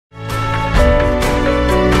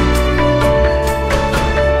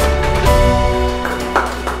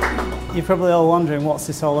you're probably all wondering, what's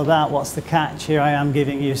this all about? What's the catch? Here I am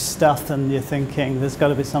giving you stuff and you're thinking there's got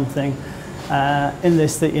to be something in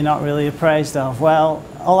this that you're not really appraised of. Well,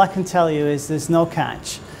 all I can tell you is there's no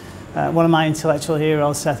catch. One of my intellectual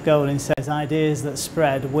heroes, Seth Godin, says ideas that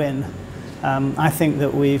spread win. I think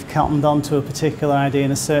that we've cottoned onto a particular idea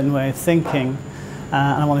in a certain way of thinking,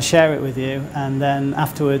 and I want to share it with you, and then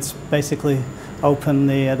afterwards basically open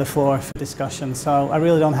the floor for discussion. So I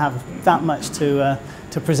really don't have that much to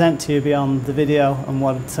present to you beyond the video and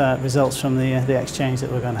what results from the exchange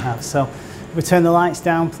that we're going to have. So we turn the lights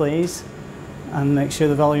down, please, and make sure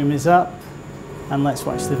the volume is up, and let's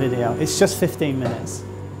watch the video. It's just 15 minutes.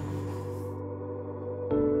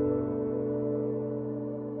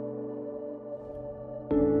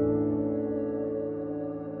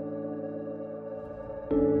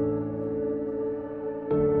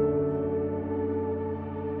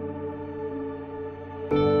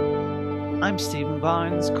 I'm Stephen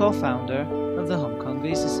Barnes, co-founder of the Hong Kong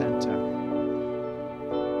Visa Centre.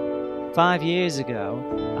 5 years ago,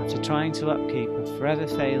 after trying to upkeep a forever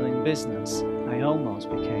failing business, I almost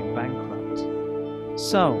became bankrupt.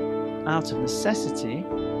 So, out of necessity,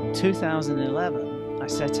 in 2011, I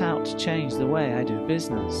set out to change the way I do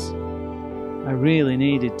business. I really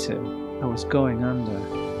needed to. I was going under.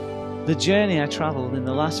 The journey I travelled in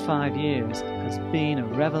the last 5 years has been a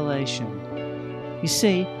revelation. You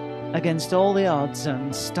see, against all the odds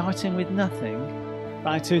and starting with nothing,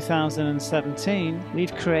 by 2017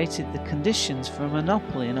 we've created the conditions for a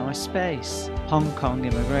monopoly in our space, Hong Kong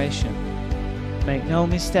immigration. Make no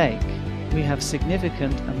mistake, we have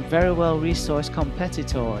significant and very well resourced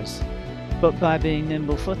competitors, but by being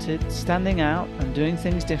nimble-footed, standing out and doing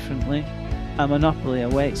things differently, a monopoly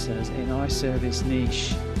awaits us in our service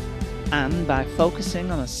niche. And by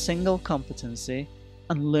focusing on a single competency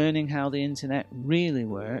and learning how the internet really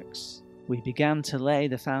works, we began to lay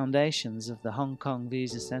the foundations of the Hong Kong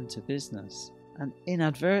Visa Centre business and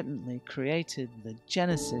inadvertently created the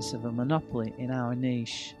genesis of a monopoly in our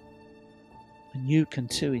niche. And you can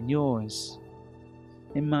too in yours.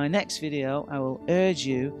 In my next video, I will urge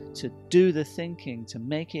you to do the thinking to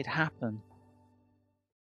make it happen.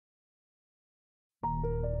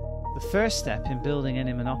 The first step in building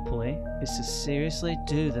any monopoly is to seriously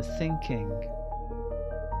do the thinking.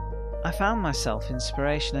 I found myself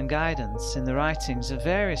inspiration and guidance in the writings of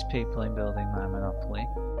various people in building my monopoly.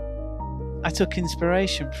 I took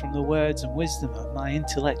inspiration from the words and wisdom of my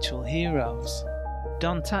intellectual heroes,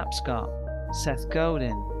 Don Tapscott, Seth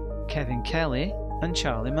Godin, Kevin Kelly and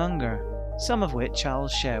Charlie Munger, some of which I'll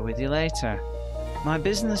share with you later. My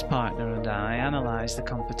business partner and I analysed the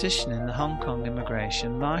competition in the Hong Kong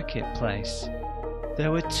immigration marketplace. There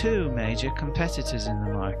were two major competitors in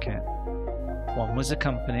the market. One was a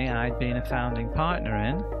company I'd been a founding partner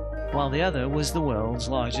in, while the other was the world's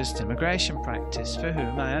largest immigration practice for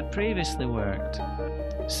whom I had previously worked.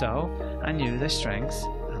 So I knew their strengths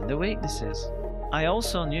and their weaknesses. I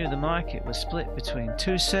also knew the market was split between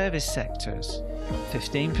two service sectors,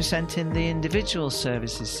 15% in the individual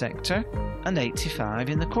services sector and 85%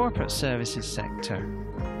 in the corporate services sector.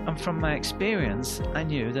 And from my experience, I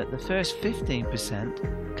knew that the first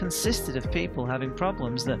 15% consisted of people having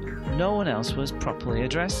problems that no one else was properly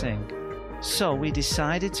addressing. So we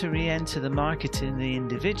decided to re-enter the market in the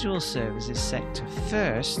individual services sector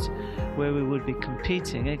first, where we would be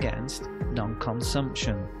competing against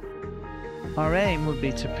non-consumption. Our aim would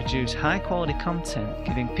be to produce high quality content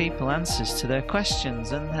giving people answers to their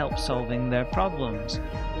questions and help solving their problems,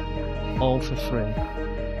 all for free.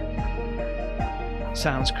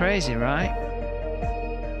 Sounds crazy, right?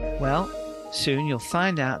 Well, soon you'll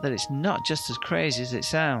find out that it's not just as crazy as it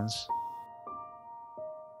sounds.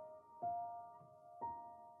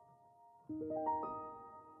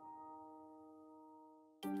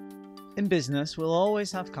 In business, we'll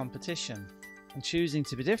always have competition, and choosing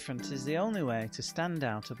to be different is the only way to stand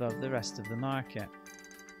out above the rest of the market.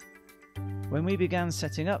 When we began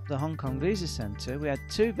setting up the Hong Kong Visa Centre, we had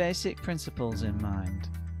two basic principles in mind.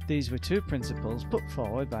 These were two principles put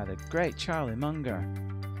forward by the great Charlie Munger.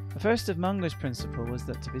 The first of Munger's principle was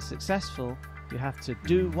that to be successful, you have to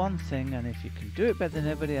do one thing, and if you can do it better than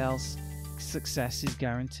everybody else, success is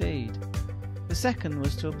guaranteed. The second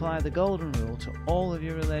was to apply the golden rule to all of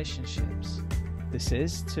your relationships. This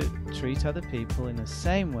is to treat other people in the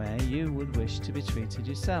same way you would wish to be treated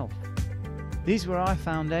yourself. These were our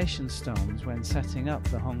foundation stones when setting up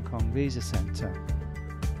the Hong Kong Visa Centre.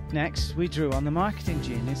 Next, we drew on the marketing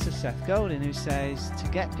genius of Seth Godin, who says,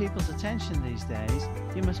 to get people's attention these days,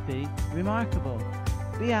 you must be remarkable,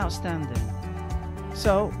 be outstanding.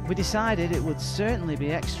 So we decided it would certainly be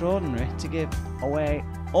extraordinary to give away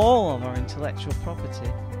all of our intellectual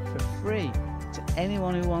property for free to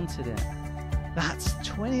anyone who wanted it. That's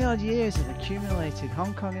 20 odd years of accumulated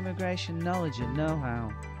Hong Kong immigration knowledge and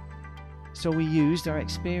know-how. So we used our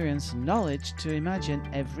experience and knowledge to imagine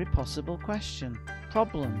every possible question,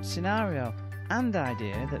 problem, scenario and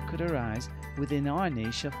idea that could arise within our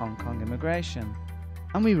niche of Hong Kong immigration.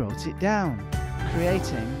 And we wrote it down,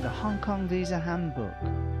 creating the Hong Kong Visa Handbook.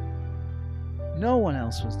 No one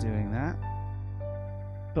else was doing that.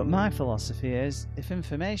 But my philosophy is, if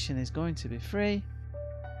information is going to be free,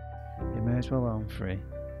 you may as well own free.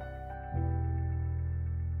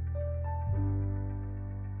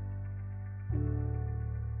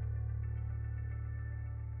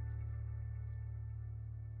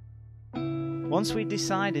 Once we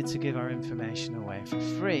decided to give our information away for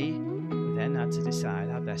free, we then had to decide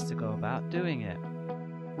how best to go about doing it.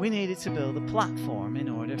 We needed to build a platform in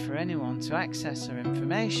order for anyone to access our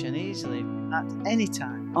information easily at any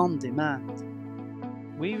time, on demand.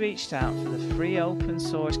 We reached out for the free open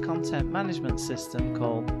source content management system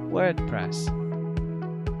called WordPress.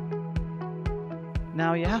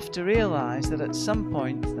 Now you have to realise that at some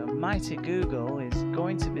point the mighty Google is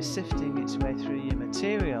going to be sifting its way through your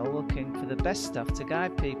material looking for the best stuff to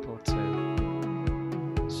guide people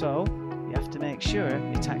to. So you have to make sure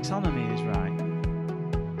your taxonomy is right.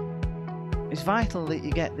 It's vital that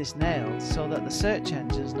you get this nailed so that the search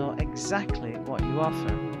engines know exactly what you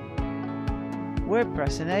offer.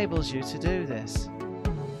 WordPress enables you to do this.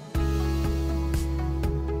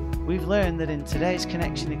 We've learned that in today's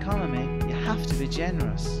connection economy, you have to be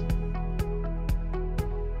generous.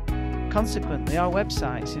 Consequently, our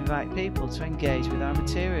websites invite people to engage with our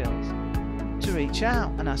materials, to reach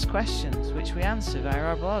out and ask questions which we answer via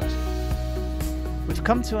our blogs. We've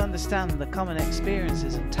come to understand the common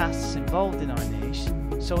experiences and tasks involved in our niche,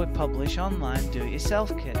 so we publish online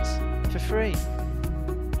do-it-yourself kits for free.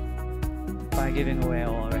 By giving away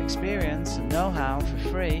all our experience and know-how for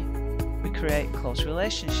free, we create close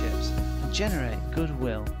relationships and generate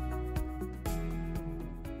goodwill.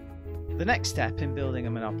 The next step in building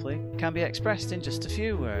a monopoly can be expressed in just a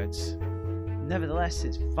few words. Nevertheless,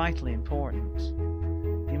 it's vitally important.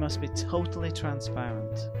 You must be totally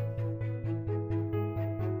transparent.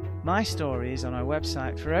 My story is on our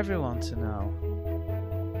website for everyone to know.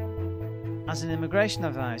 As an immigration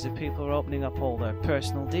advisor, people are opening up all their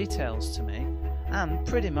personal details to me and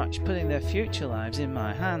pretty much putting their future lives in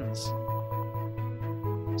my hands.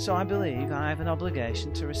 So I believe I have an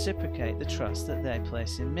obligation to reciprocate the trust that they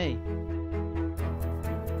place in me.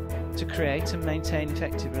 To create and maintain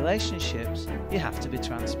effective relationships, you have to be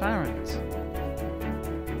transparent.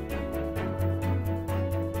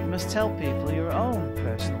 You must tell people your own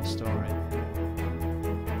personal story.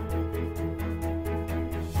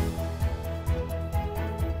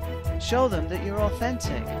 Show them that you're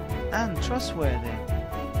authentic and trustworthy.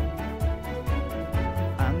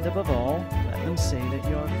 And above all, let them see that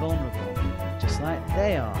you're vulnerable, just like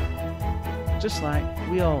they are, just like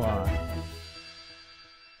we all are.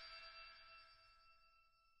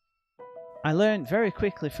 I learned very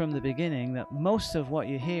quickly from the beginning that most of what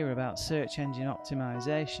you hear about search engine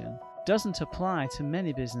optimization doesn't apply to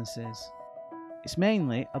many businesses. It's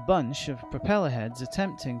mainly a bunch of propeller heads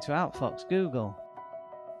attempting to outfox Google.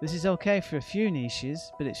 This is okay for a few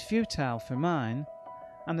niches, but it's futile for mine,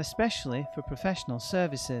 and especially for professional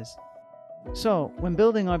services. So, when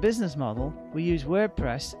building our business model, we use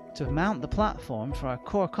WordPress to mount the platform for our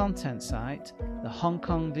core content site, the Hong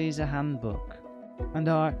Kong Visa Handbook, and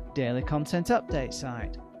our daily content update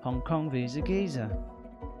site, Hong Kong Visa Geezer,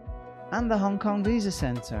 and the Hong Kong Visa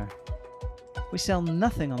Centre. We sell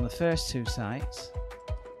nothing on the first two sites.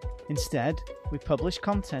 Instead, we publish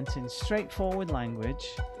content in straightforward language,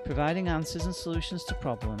 providing answers and solutions to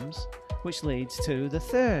problems, which leads to the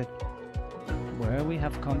third, where we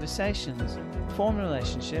have conversations, form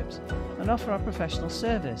relationships, and offer our professional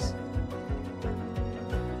service.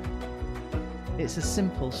 It's a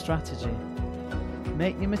simple strategy.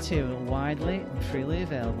 Make your material widely and freely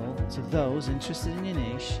available to those interested in your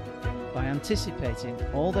niche by anticipating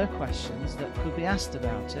all their questions that could be asked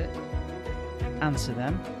about it, answer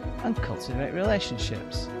them, and cultivate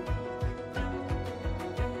relationships.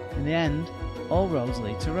 In the end, all roads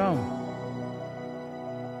lead to Rome.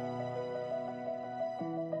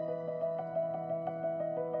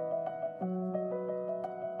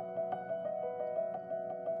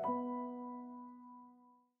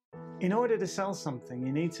 In order to sell something,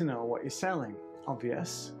 you need to know what you're selling.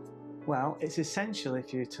 Obvious? Well, it's essential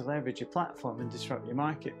if you're to leverage your platform and disrupt your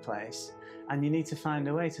marketplace, and you need to find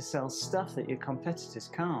a way to sell stuff that your competitors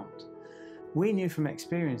can't. We knew from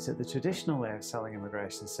experience that the traditional way of selling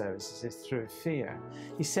immigration services is through fear.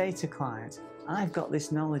 You say to clients, I've got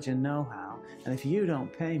this knowledge and know-how, and if you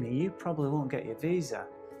don't pay me, you probably won't get your visa.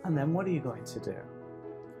 And then what are you going to do?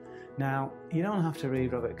 Now, you don't have to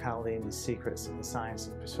read Robert Cialdini's Secrets of the Science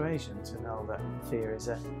of Persuasion to know that fear is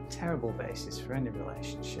a terrible basis for any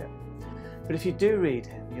relationship. But if you do read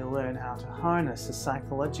him, you'll learn how to harness the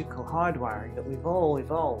psychological hardwiring that we've all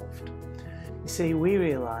evolved. You see, we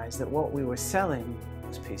realised that what we were selling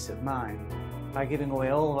was peace of mind. By giving away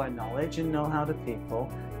all of our knowledge and know-how to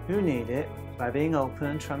people who need it, by being open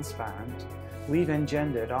and transparent, we've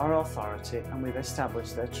engendered our authority and we've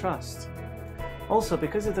established their trust. Also,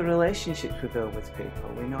 because of the relationships we build with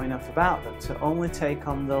people, we know enough about them to only take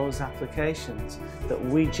on those applications that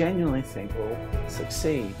we genuinely think will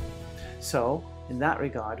succeed. So, in that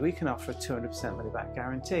regard, we can offer a 200% money-back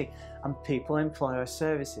guarantee, and people employ our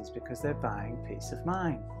services because they're buying peace of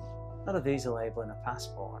mind, not a visa label and a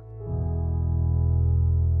passport.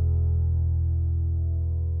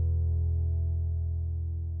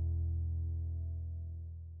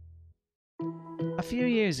 A few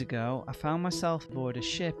years ago, I found myself aboard a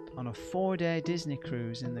ship on a 4-day Disney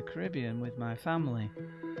cruise in the Caribbean with my family.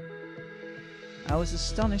 I was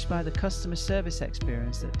astonished by the customer service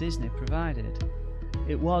experience that Disney provided.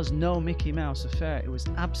 It was no Mickey Mouse affair, it was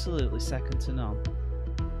absolutely second to none.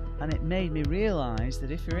 And it made me realise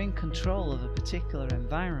that if you're in control of a particular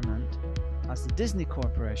environment, as the Disney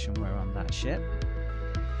Corporation were on that ship,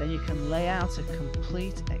 then you can lay out a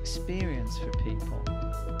complete experience for people.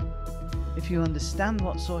 If you understand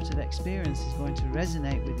what sort of experience is going to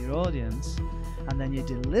resonate with your audience, and then you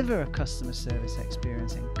deliver a customer service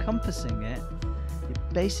experience encompassing it, you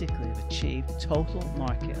basically have achieved total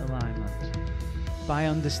market alignment. By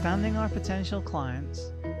understanding our potential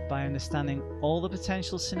clients, by understanding all the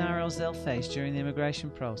potential scenarios they'll face during the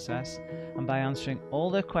immigration process, and by answering all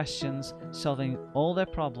their questions, solving all their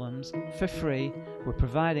problems for free, we're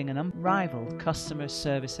providing an unrivaled customer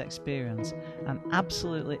service experience, an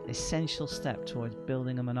absolutely essential step towards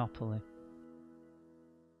building a monopoly.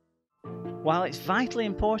 While it's vitally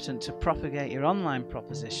important to propagate your online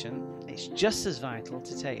proposition, it's just as vital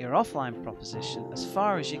to take your offline proposition as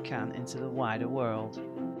far as you can into the wider world.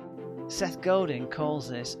 Seth Godin calls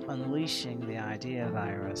this unleashing the idea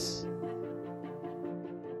virus.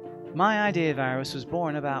 My idea virus was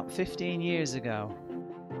born about 15 years ago.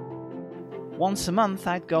 Once a month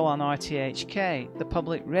I'd go on RTHK, the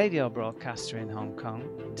public radio broadcaster in Hong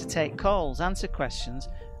Kong, to take calls, answer questions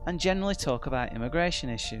and generally talk about immigration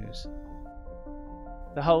issues.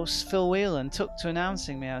 The host, Phil Whelan, took to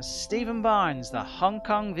announcing me as Stephen Barnes, the Hong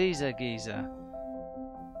Kong Visa Geezer.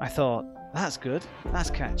 I thought, that's good, that's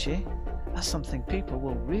catchy, that's something people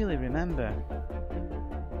will really remember.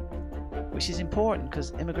 Which is important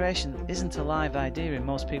because immigration isn't a live idea in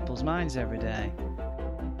most people's minds every day.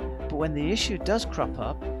 But when the issue does crop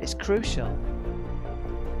up, it's crucial.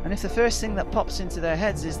 And if the first thing that pops into their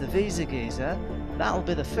heads is the Visa Geezer, that'll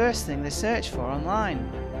be the first thing they search for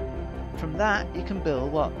online. From that, you can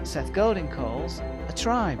build what Seth Godin calls a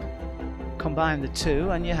tribe. Combine the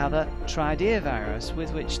two and you have a tri-idea virus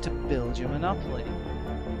with which to build your monopoly.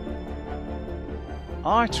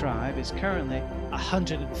 Our tribe is currently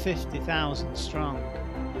 150,000 strong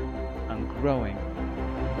and growing.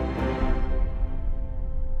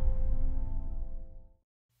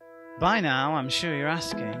 By now, I'm sure you're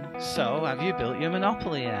asking, so have you built your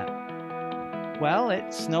monopoly yet? Well,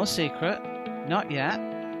 it's no secret, not yet.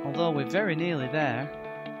 Although we're very nearly there.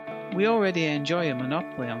 We already enjoy a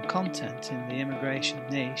monopoly on content in the immigration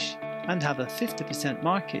niche and have a 50%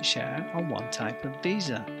 market share on one type of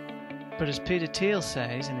visa. But as Peter Thiel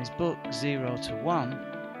says in his book 0 to 1,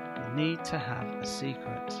 you need to have a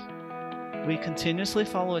secret. We continuously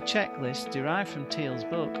follow a checklist derived from Thiel's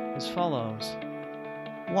book as follows.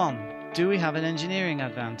 1. Do we have an engineering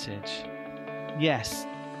advantage? Yes.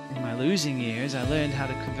 In my losing years, I learned how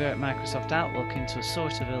to convert Microsoft Outlook into a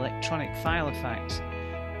sort of electronic file of facts.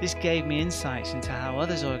 This gave me insights into how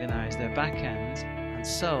others organise their backends, and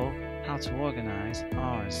so how to organise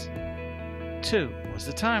ours. 2. Was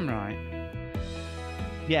the time right?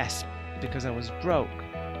 Yes, because I was broke,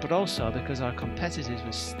 but also because our competitors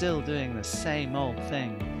were still doing the same old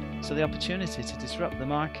thing, so the opportunity to disrupt the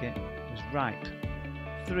market was ripe.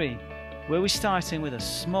 3. Were we starting with a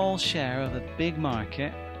small share of a big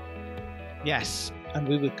market? Yes, and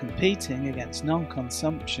we were competing against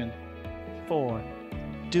non-consumption. 4.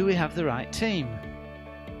 Do we have the right team?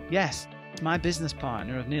 Yes, my business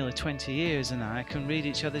partner of nearly 20 years and I can read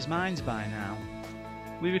each other's minds by now.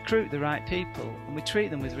 We recruit the right people and we treat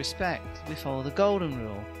them with respect. We follow the golden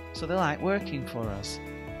rule, so they like working for us.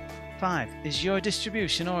 5. Is your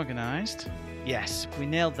distribution organised? Yes, we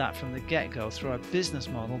nailed that from the get-go through our business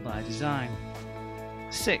model by design.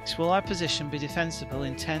 6. Will our position be defensible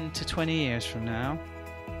in 10 to 20 years from now?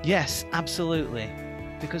 Yes, absolutely.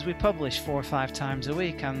 Because we publish 4 or 5 times a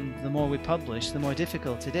week, and the more we publish, the more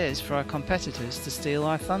difficult it is for our competitors to steal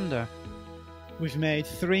our thunder. We've made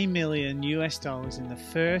 $3 million in the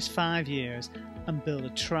first 5 years and built a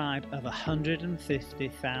tribe of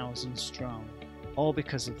 150,000 strong. All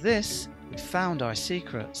because of this, we found our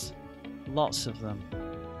secrets. Lots of them.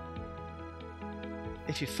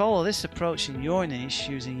 If you follow this approach in your niche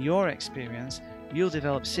using your experience, you'll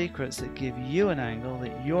develop secrets that give you an angle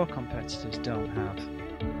that your competitors don't have.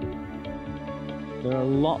 There are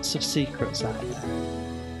lots of secrets out there.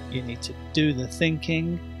 You need to do the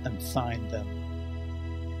thinking and find them.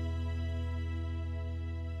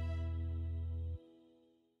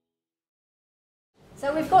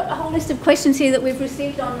 So we've got a whole list of questions here that we've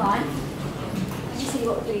received online. Let's see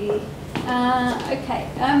what we...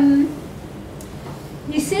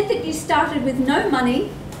 you said that you started with no money,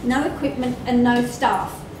 no equipment and no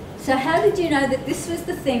staff. So how did you know that this was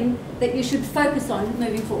the thing that you should focus on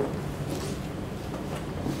moving forward?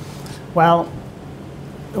 Well,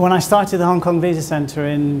 when I started the Hong Kong Visa Centre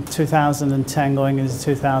in 2010 going into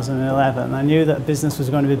 2011, I knew that business was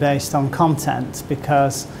going to be based on content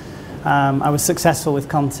because I was successful with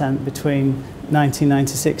content between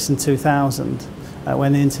 1996 and 2000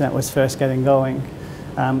 when the internet was first getting going.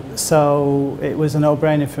 So it was a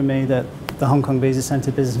no-brainer for me that the Hong Kong Visa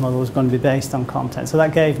Centre business model was going to be based on content. So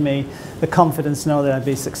that gave me the confidence to know that I'd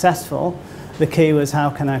be successful. The key was how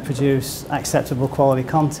can I produce acceptable quality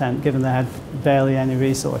content given that I had barely any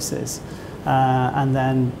resources, and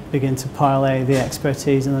then begin to parlay the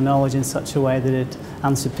expertise and the knowledge in such a way that it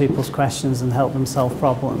answered people's questions and helped them solve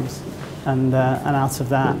problems. And out of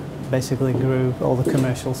that basically grew all the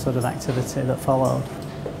commercial sort of activity that followed.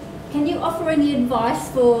 Can you offer any advice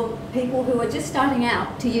for people who are just starting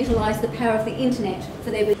out to utilise the power of the internet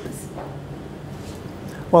for their business?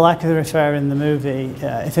 Well, like I refer in the movie,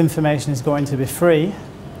 if information is going to be free,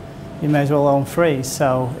 you may as well own free.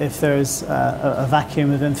 So if there's a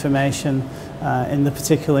vacuum of information in the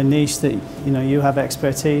particular niche that you have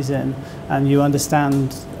expertise in, and you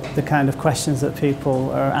understand the kind of questions that people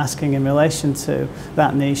are asking in relation to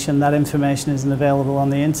that niche, and that information isn't available on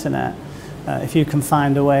the internet, if you can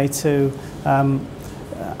find a way to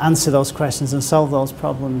answer those questions and solve those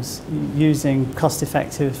problems using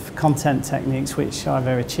cost-effective content techniques, which are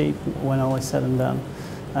very cheap when all is said and done,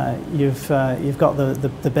 you've got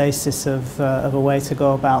the basis of a way to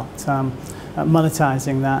go about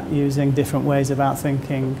monetizing that using different ways about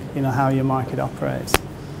thinking, how your market operates.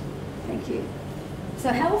 Thank you.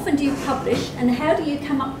 So how often do you publish, and how do you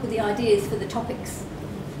come up with the ideas for the topics?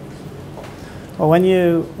 Well, when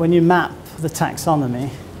you map the taxonomy,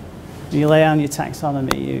 you lay down your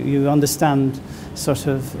taxonomy, you understand sort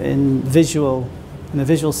of in a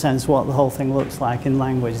visual sense what the whole thing looks like in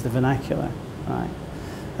language, the vernacular, right?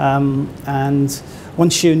 And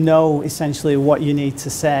once you know essentially what you need to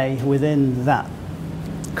say within that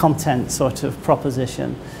content sort of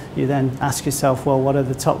proposition, you then ask yourself, well, what are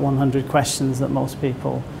the top 100 questions that most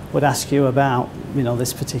people would ask you about,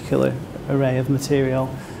 this particular array of material,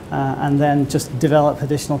 and then just develop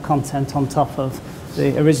additional content on top of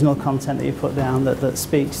the original content that you put down that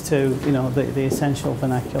speaks to, the essential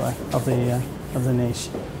vernacular of the niche.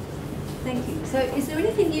 Thank you. So is there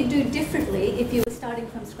anything you'd do differently if you were starting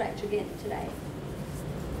from scratch again today?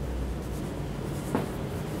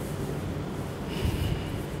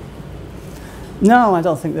 No, I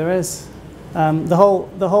don't think there is.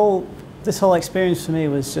 This whole experience for me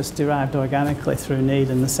was just derived organically through need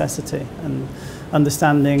and necessity, and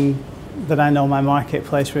understanding that I know my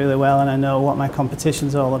marketplace really well and I know what my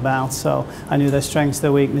competition's all about. So I knew their strengths,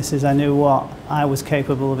 their weaknesses. I knew what I was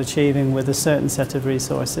capable of achieving with a certain set of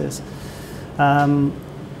resources. And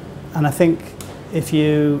I think if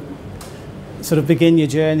you sort of begin your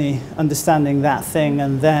journey understanding that thing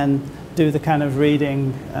and then do the kind of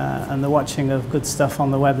reading and the watching of good stuff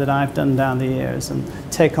on the web that I've done down the years and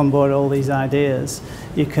take on board all these ideas,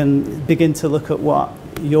 you can begin to look at what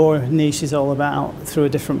your niche is all about through a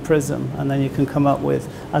different prism, and then you can come up with,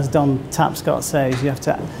 as Don Tapscott says, you have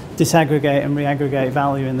to disaggregate and reaggregate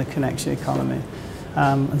value in the connection economy.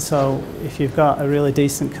 And so if you've got a really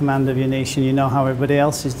decent command of your niche and you know how everybody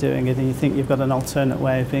else is doing it, and you think you've got an alternate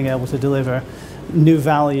way of being able to deliver new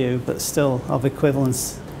value but still of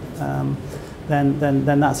equivalence, then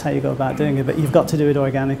that's how you go about doing it. But you've got to do it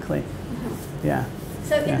organically. Yeah.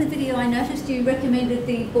 So in the video I noticed you recommended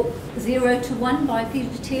the book 0 to 1 by Peter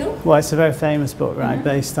Thiel. Well, it's a very famous book, right,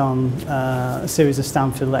 based on a series of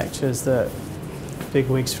Stanford lectures that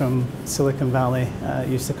bigwigs from Silicon Valley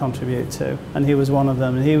used to contribute to, and he was one of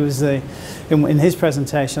them. And he was in his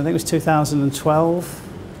presentation, I think it was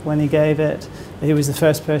 2012 when he gave it, he was the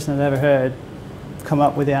first person I'd ever heard come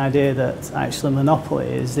up with the idea that actually monopoly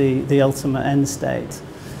is the ultimate end state.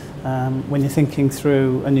 When you're thinking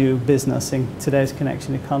through a new business in today's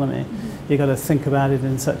connection economy, you've got to think about it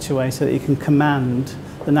in such a way so that you can command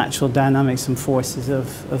the natural dynamics and forces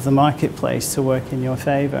of the marketplace to work in your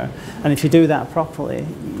favour. And if you do that properly,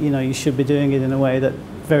 you should be doing it in a way that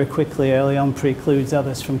very quickly, early on, precludes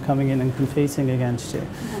others from coming in and competing against you.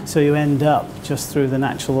 So you end up just through the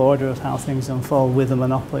natural order of how things unfold with a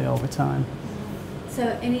monopoly over time. So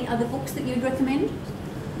any other books that you'd recommend?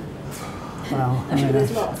 Well, I'm sure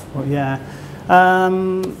there's lots. Well, yeah.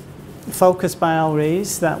 Focus by Al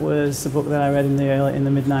Ries, that was a book that I read in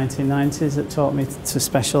the mid-1990s that taught me to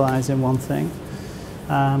specialise in one thing.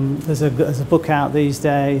 There's a book out these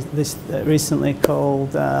days, recently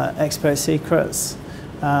called Expert Secrets,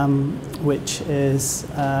 which is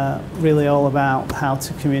really all about how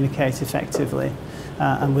to communicate effectively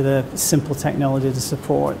and with a simple technology to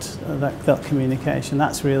support that communication.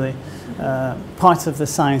 That's really part of the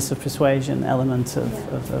science of persuasion element of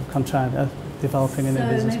developing a new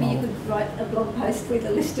business model. So maybe you could write a blog post with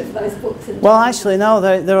a list of those books. Well, actually, no,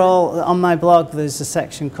 they're all on my blog. There's a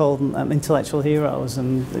section called Intellectual Heroes,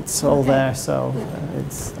 and it's all there. So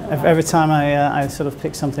it's every time I sort of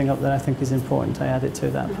pick something up that I think is important, I add it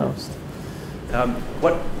to that post.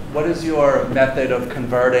 What is your method of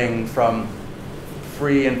converting from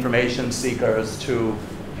free information seekers to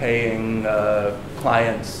paying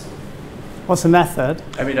clients? What's the method?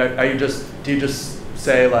 I mean, do you just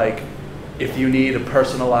say, like, if you need a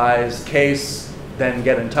personalized case, then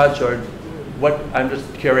get in touch, or what? I'm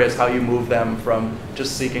just curious how you move them from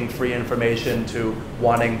just seeking free information to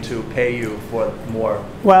wanting to pay you for more.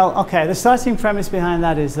 Well, okay, the starting premise behind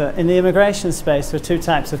that is that in the immigration space, there are two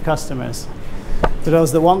types of customers. There are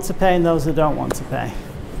those that want to pay and those that don't want to pay.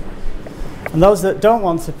 And those that don't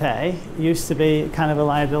want to pay used to be kind of a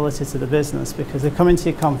liability to the business because they come into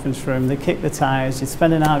your conference room, they kick the tires, you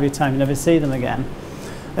spend an hour of your time, you never see them again.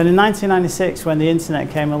 And in 1996, when the internet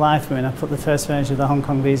came alive for me and I put the first version of the Hong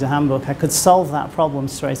Kong Visa Handbook, I could solve that problem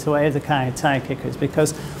straight away of the tire kickers,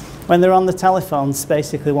 because when they're on the telephones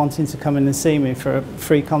basically wanting to come in and see me for a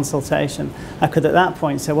free consultation, I could at that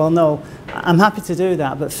point say, well, no, I'm happy to do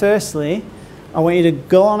that, but firstly, I want you to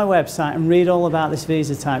go on a website and read all about this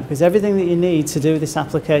visa type, because everything that you need to do this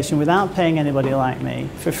application without paying anybody like me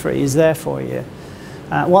for free is there for you.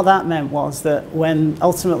 What that meant was that when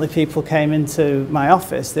ultimately people came into my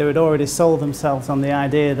office, they had already sold themselves on the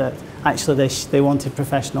idea that actually they wanted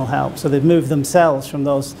professional help. So they'd moved themselves from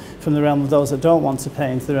the realm of those that don't want to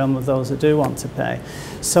pay into the realm of those that do want to pay.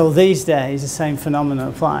 So these days, the same phenomenon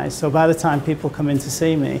applies. So by the time people come in to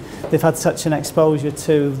see me, they've had such an exposure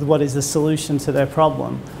to what is the solution to their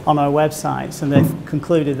problem on our websites, and they've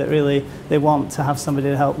concluded that really they want to have somebody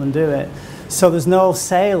to help them do it. So there's no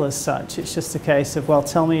sale as such, it's just a case of, well,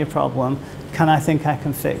 tell me your problem, can I think I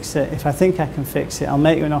can fix it? If I think I can fix it, I'll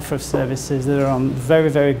make you an offer of services that are on very,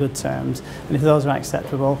 very good terms, and if those are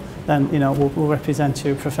acceptable, then we'll represent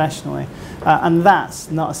you professionally. And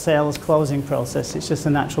that's not a sales closing process, it's just a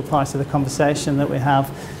natural part of the conversation that we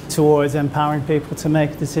have towards empowering people to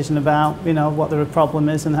make a decision about what their problem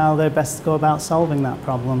is and how they best go about solving that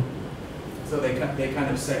problem. So they kind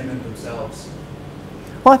of segment themselves.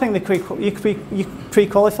 Well, I think you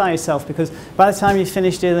pre-qualify yourself, because by the time you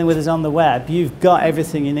finish dealing with us on the web, you've got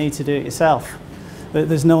everything you need to do it yourself.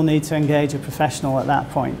 There's no need to engage a professional at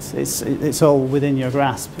that point. It's all within your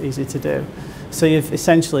grasp, easy to do. So you've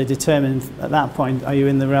essentially determined at that point, are you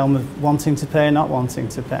in the realm of wanting to pay or not wanting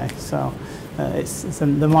to pay? So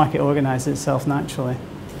the market organises itself naturally.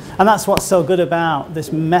 And that's what's so good about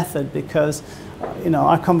this method, because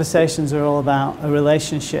our conversations are all about a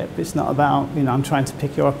relationship. It's not about, I'm trying to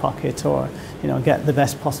pick your pocket or, get the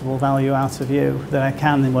best possible value out of you that I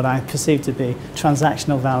can in what I perceive to be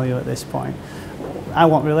transactional value at this point. I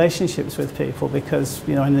want relationships with people because,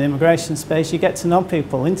 in the immigration space, you get to know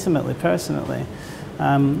people intimately, personally.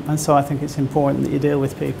 And so I think it's important that you deal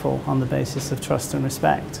with people on the basis of trust and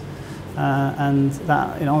respect. And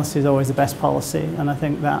that, honesty is always the best policy, and I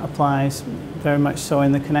think that applies very much so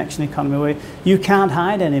in the connection economy, where you can't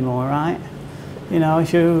hide anymore, right?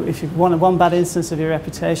 If one bad instance of your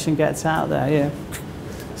reputation gets out there,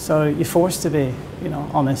 so you're forced to be,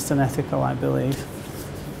 honest and ethical, I believe,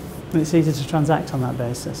 and it's easy to transact on that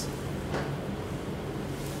basis.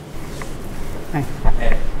 Hey.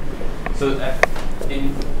 So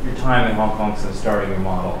in your time in Hong Kong since starting your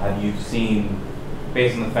model, have you seen,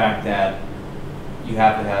 based on the fact that you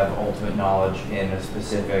have to have ultimate knowledge in a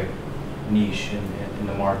specific niche in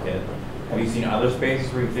the market, have you seen other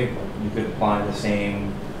spaces where you think you could apply the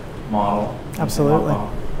same model? Absolutely.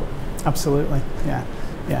 Absolutely, yeah.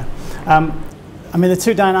 Yeah. I mean, the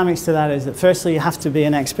two dynamics to that is that firstly, you have to be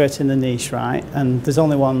an expert in the niche, right? And there's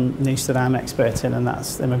only one niche that I'm expert in, and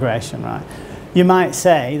that's immigration, right? You might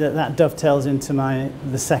say that that dovetails into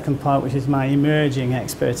the second part, which is my emerging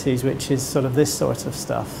expertise, which is sort of this sort of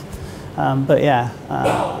stuff. But yeah,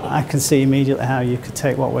 I can see immediately how you could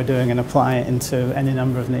take what we're doing and apply it into any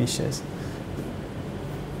number of niches.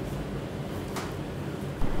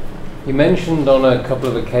 You mentioned on a couple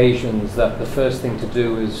of occasions that the first thing to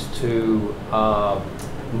do is to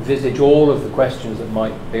envisage all of the questions that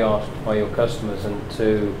might be asked by your customers and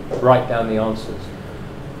to write down the answers.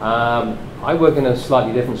 I work in a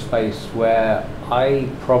slightly different space where I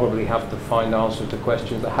probably have to find answers to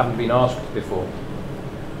questions that haven't been asked before.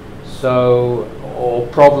 So, or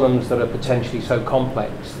problems that are potentially so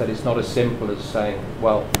complex that it's not as simple as saying,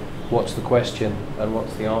 well, what's the question and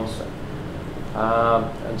what's the answer?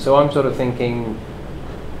 And so I'm sort of thinking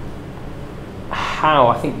how,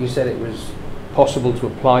 I think you said it was possible to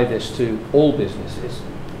apply this to all businesses.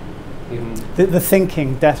 The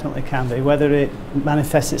thinking definitely can be. Whether it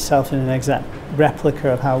manifests itself in an exact replica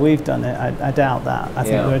of how we've done it, I doubt that. I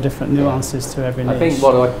think there are different nuances to every niche. I think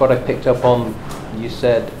what I picked up on, you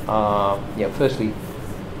said, firstly,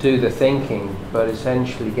 do the thinking, but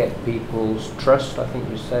essentially get people's trust, I think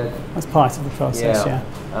you said. That's part of the process, yeah.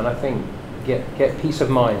 And I think get peace of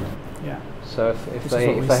mind. Yeah. So if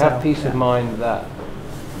they have peace of mind that,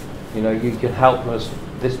 you know, you can help us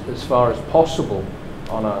this as far as possible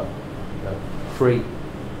on a free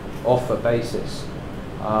offer basis,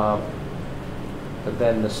 but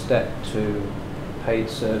then the step to paid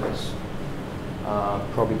service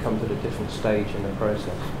probably comes at a different stage in the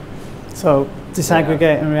process. So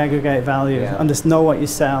disaggregate and reaggregate value. Know what you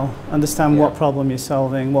sell, understand what problem you're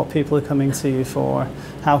solving, what people are coming to you for,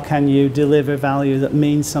 how can you deliver value that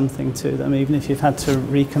means something to them, even if you've had to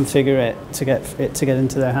reconfigure it to get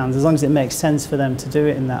into their hands. As long as it makes sense for them to do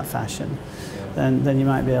it in that fashion, then you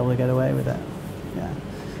might be able to get away with it. Yeah.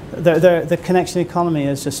 The connection economy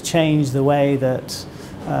has just changed the way that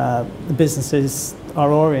the businesses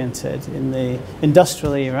are oriented. In the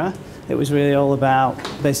industrial era, it was really all about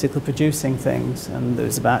basically producing things, and it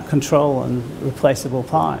was about control and replaceable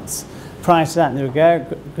parts. Prior to that, in the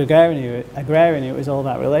agrarian era, it was all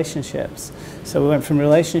about relationships. So we went from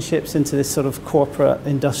relationships into this sort of corporate,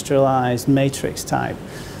 industrialized, matrix type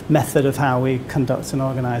method of how we conduct and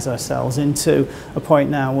organize ourselves, into a point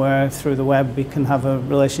now where through the web we can have a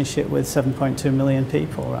relationship with 7.2 million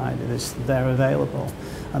people, right? They're available.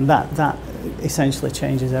 And that essentially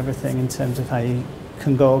changes everything in terms of how you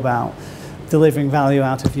can go about delivering value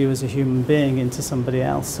out of you as a human being into somebody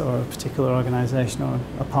else or a particular organization or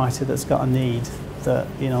a party that's got a need that,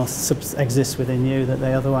 you know, exists within you that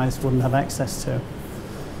they otherwise wouldn't have access to.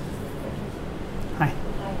 Hi.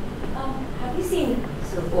 Hi. Have you seen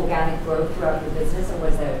sort of organic growth throughout your business, or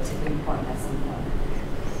was there a tipping point at some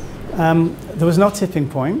point? There was no tipping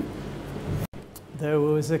point. There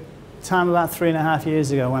was a time about 3.5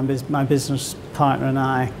 years ago when my business partner and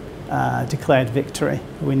I declared victory.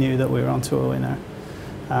 We knew that we were onto a winner.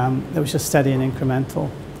 It was just steady and incremental.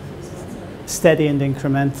 Steady and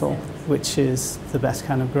incremental, which is the best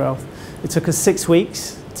kind of growth. It took us 6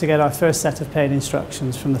 weeks to get our first set of paid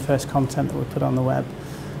instructions from the first content that we put on the web.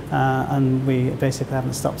 And we basically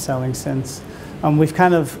haven't stopped selling since. And we've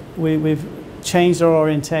changed our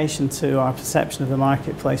orientation to our perception of the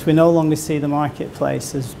marketplace. We no longer see the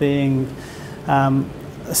marketplace as being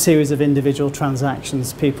a series of individual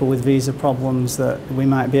transactions, people with visa problems that we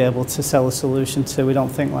might be able to sell a solution to. We don't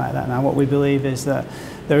think like that now. What we believe is that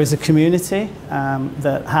there is a community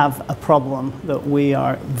that have a problem that we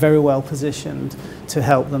are very well positioned to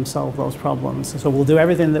help them solve those problems. So we'll do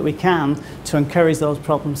everything that we can to encourage those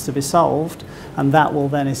problems to be solved, and that will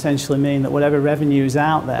then essentially mean that whatever revenue is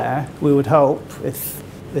out there, we would hope, if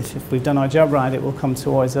we've done our job right, it will come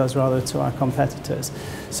towards us rather to our competitors.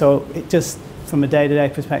 So it just, from a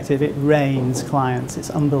day-to-day perspective, it rains clients. It's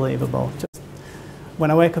unbelievable. Just when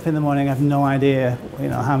I wake up in the morning, I have no idea, you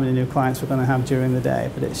know, how many new clients we're going to have during the day,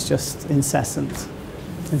 but it's just incessant.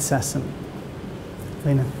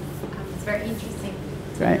 Lena. It's very interesting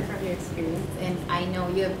to Great. hear from your experience, and I know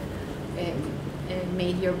you've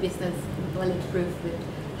made your business bulletproof.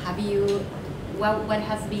 But have you? What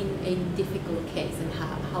has been a difficult case, and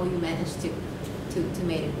how you managed to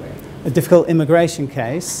make it work? A difficult immigration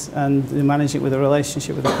case, and you manage it with a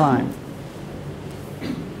relationship with the client.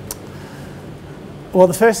 Well,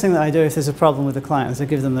 the first thing that I do if there's a problem with the client is I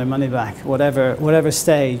give them their money back. Whatever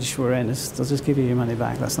stage we're in, they'll just give you your money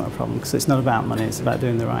back. That's not a problem because it's not about money, it's about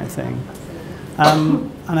doing the right thing. And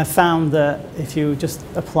I found that if you just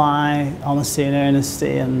apply honesty and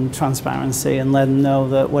earnesty and transparency and let them know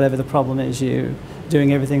that whatever the problem is, you're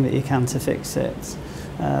doing everything that you can to fix it.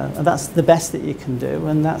 And that's the best that you can do,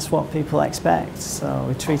 and that's what people expect. So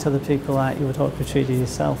we treat other people like you would hope you treated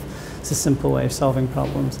yourself. It's a simple way of solving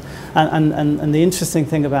problems. And the interesting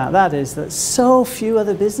thing about that is that so few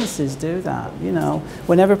other businesses do that. You know,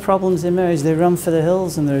 whenever problems emerge, they run for the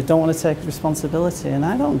hills and they don't want to take responsibility, and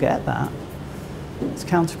I don't get that. It's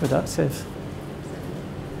counterproductive.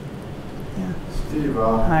 Yeah. Steve,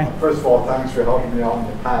 Hi. First of all, thanks for helping me out in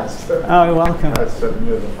the past. Oh, you're welcome. I 7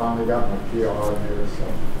 years, I finally got my PR here.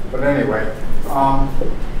 So. But anyway,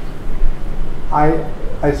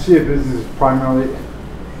 I see a business primarily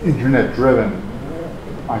internet-driven.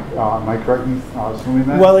 Am I correct in assuming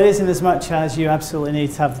that? Well, it is in as much as you absolutely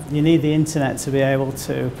need to have, you need the internet to be able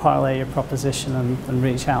to parlay your proposition and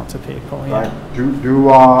reach out to people. Yeah. Right. Do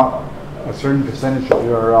a certain percentage of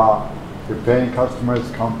your paying customers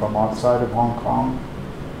come from outside of Hong Kong?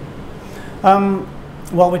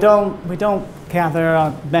 Well, we don't gather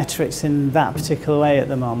our metrics in that particular way at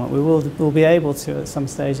the moment. We'll be able to at some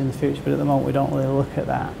stage in the future, but at the moment we don't really look at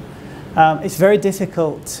that. It's very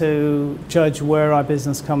difficult to judge where our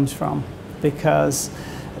business comes from because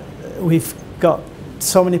we've got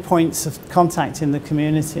so many points of contact in the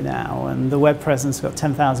community now, and the web presence has got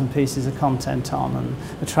 10,000 pieces of content on, and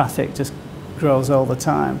the traffic just grows all the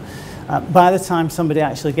time. By the time somebody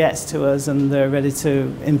actually gets to us and they're ready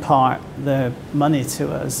to impart their money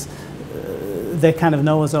to us, they kind of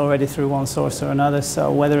know us already through one source or another.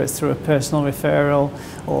 So whether it's through a personal referral,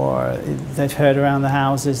 or they've heard around the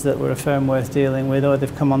houses that we're a firm worth dealing with, or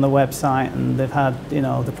they've come on the website and they've had, you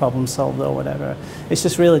know, the problem solved or whatever. It's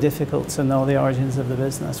just really difficult to know the origins of the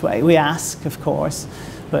business. We ask, of course,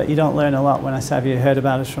 but you don't learn a lot when I say, have you heard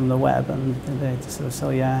about us from the web? And they just sort of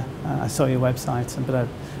say, yeah, I saw your website, but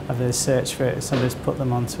I've really searched for it. Somebody's put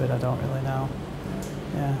them onto it. I don't really know.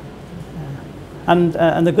 Yeah. And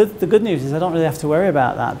the good news is I don't really have to worry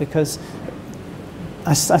about that, because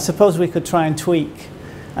I suppose we could try and tweak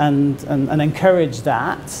and encourage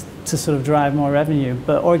that to sort of drive more revenue,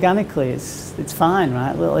 but organically it's fine,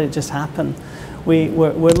 right? It'll just happen.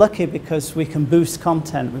 We're lucky because we can boost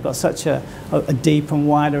content. We've got such a deep and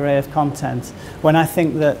wide array of content. When I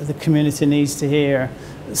think that the community needs to hear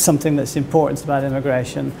something that's important about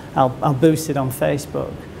immigration, I'll boost it on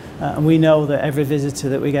Facebook. And we know that every visitor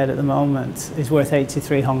that we get at the moment is worth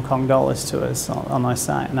 83 Hong Kong dollars to us on our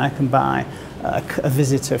site, and I can buy a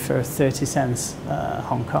visitor for 30 cents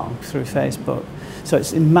Hong Kong through Facebook. So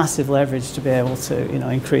it's massive leverage to be able to, you know,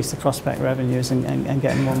 increase the prospect revenues and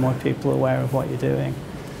get more and more people aware of what you're doing.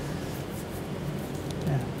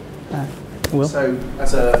 Yeah. Will? So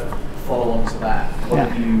as a follow-on to that, what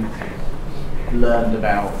have you learned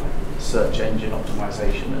about search engine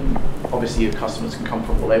optimization? And obviously your customers can come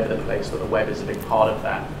from all over the place, but the web is a big part of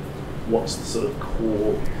that. What's the sort of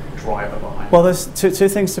core driver behind Well, there's two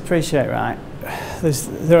things to appreciate, right?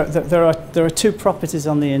 There are two properties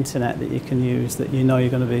on the internet that you can use that you know you're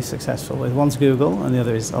going to be successful with. One's Google and the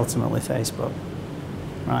other is ultimately Facebook,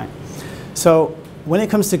 right? So when it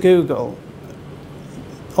comes to Google,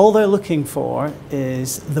 all they're looking for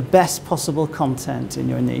is the best possible content in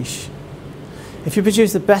your niche. If you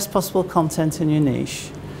produce the best possible content in your niche,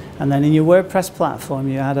 and then in your WordPress platform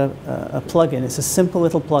you add a plugin, it's a simple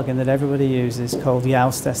little plugin that everybody uses called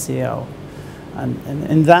Yoast SEO. And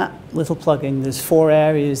in that little plugin there's 4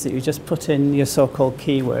 areas that you just put in your so-called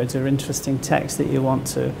keywords or interesting text that you want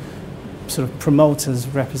to sort of promote as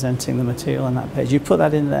representing the material on that page. You put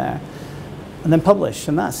that in there and then publish,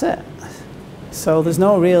 and that's it. So there's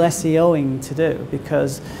no real SEOing to do,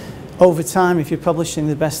 because over time, if you're publishing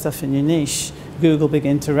the best stuff in your niche, Google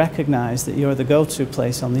begin to recognize that you're the go-to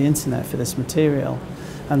place on the internet for this material.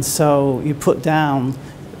 And so you put down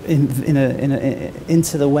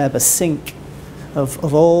into the web a sink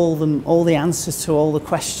of all the answers to all the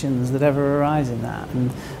questions that ever arise in that.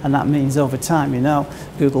 And that means over time, you know,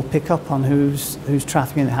 Google pick up on who's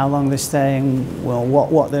trafficking, how long they're staying, well,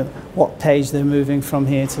 what page they're moving from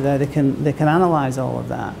here to there. They can analyze all of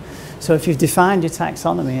that. So if you've defined your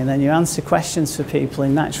taxonomy and then you answer questions for people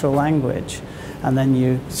in natural language, and then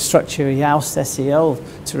you structure Yoast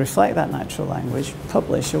SEO to reflect that natural language,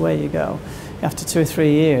 publish, away you go. After 2 or 3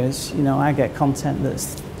 years, you know, I get content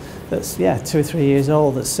that's 2 or 3 years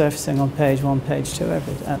old that's surfacing on page 1, page 2,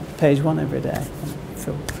 page 1 every day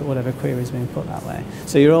for whatever query is being put that way.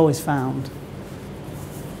 So you're always found.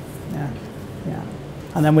 Yeah.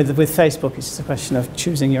 And then with Facebook, it's just a question of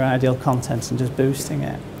choosing your ideal content and just boosting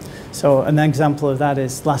it. So an example of that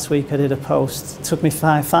is last week I did a post. It took me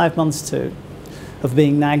five months of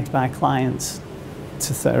being nagged by clients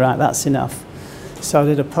to say, right, that's enough. So I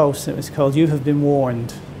did a post that was called "You Have Been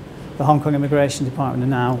Warned. The Hong Kong Immigration Department are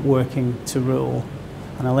now working to rule."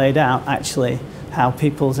 And I laid out actually how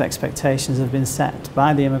people's expectations have been set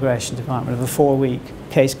by the Immigration Department of a 4-week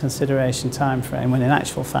case consideration time frame, when in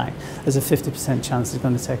actual fact there's a 50% chance it's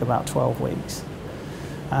going to take about 12 weeks.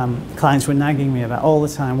 Clients were nagging me about all the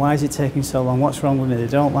time, why is it taking so long, what's wrong with me, they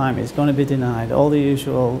don't like me, it's going to be denied, all the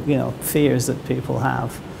usual, you know, fears that people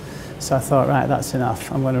have. So I thought, right, that's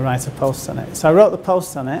enough, I'm going to write a post on it. So I wrote the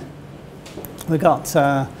post on it. We got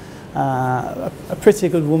a pretty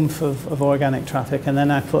good woof of organic traffic, and then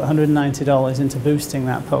I put $190 into boosting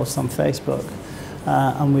that post on Facebook.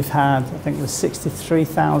 And we've had, I think it was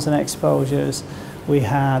 63,000 exposures. We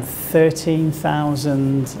had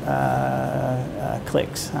 13,000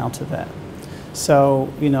 clicks out of it. So,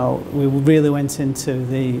 you know, we really went into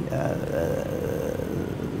the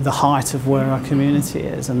heart of where our community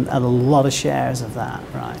is, and a lot of shares of that,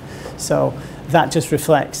 right? So that just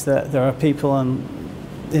reflects that there are people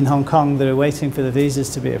in Hong Kong that are waiting for the visas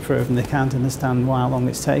to be approved, and they can't understand how long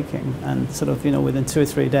it's taking. And sort of, you know, within 2 or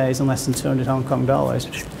 3 days, and less than 200 Hong Kong dollars,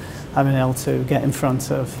 I've been able to get in front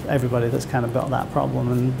of everybody that's kind of got that problem,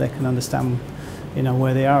 and they can understand, you know,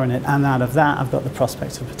 where they are in it. And out of that, I've got the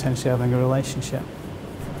prospect of potentially having a relationship.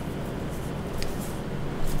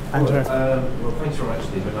 Andrew. Well, thanks very much,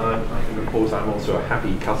 Stephen. I can report I'm also a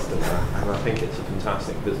happy customer, and I think it's a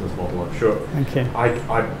fantastic business model, I'm sure. Thank you.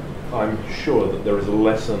 I'm sure that there is a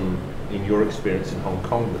lesson in your experience in Hong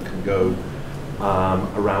Kong that can go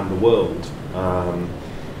around the world.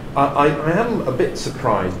 I am a bit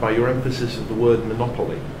surprised by your emphasis of the word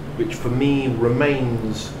monopoly, which for me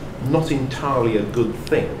remains not entirely a good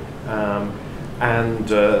thing. And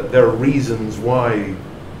there are reasons why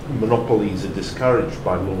monopolies are discouraged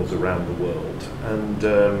by laws around the world. And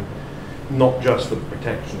not just for the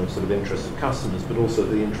protection of sort of interests of customers, but also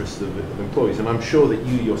the interests of employees. And I'm sure that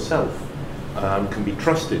you yourself can be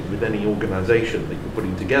trusted with any organisation that you're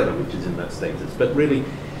putting together, which is in that status. But really,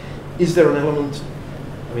 is there an element,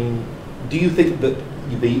 I mean, do you think that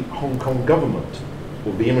the Hong Kong government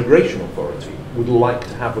or the immigration authority would like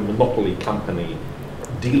to have a monopoly company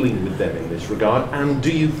dealing with them in this regard? And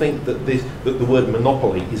do you think that that the word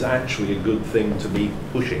monopoly is actually a good thing to be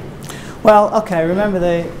pushing? Well, okay, remember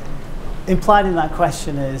implied in that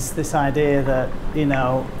question is this idea that, you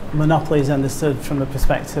know, monopoly is understood from the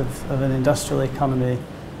perspective of an industrial economy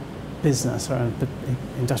business or an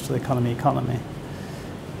industrial economy.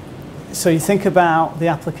 So you think about the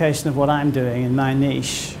application of what I'm doing in my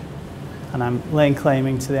niche, and I'm laying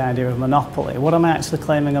claiming to the idea of monopoly. What am I actually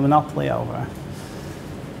claiming a monopoly over?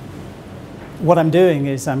 What I'm doing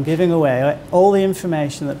is I'm giving away all the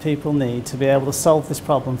information that people need to be able to solve this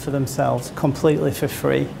problem for themselves completely for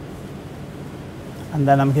free. And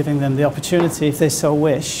then I'm giving them the opportunity, if they so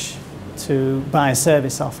wish, to buy a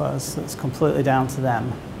service off us that's completely down to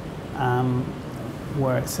them,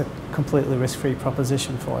 where it's a completely risk-free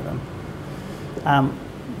proposition for them.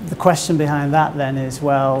 The question behind that then is,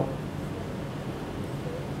 well,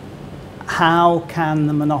 how can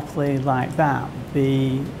the monopoly like that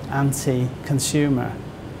be anti-consumer?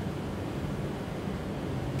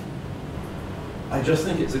 I just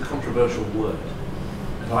think it's a controversial word,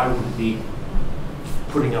 and I would be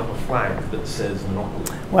putting up a flag that says monopoly.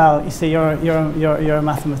 Well, you see, you're a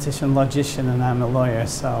mathematician, logician, and I'm a lawyer,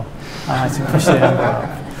 so I like to push the envelope.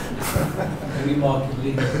 Maybe market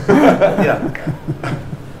leader. Yeah.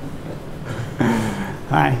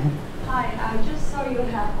 Hi. Hi, I just saw you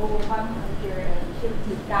have over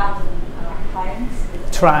 150,000 clients.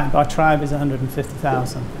 Our tribe is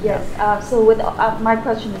 150,000. Yes, so with, my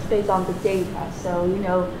question is based on the data. So, you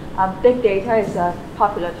know, big data is a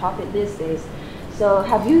popular topic these days. So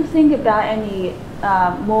have you think about any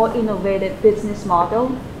more innovative business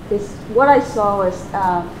model? Because what I saw was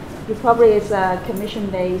it probably is a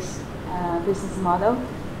commission-based business model.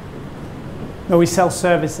 No, we sell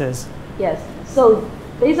services. Yes. So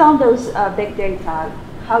based on those big data,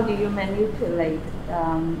 how do you manipulate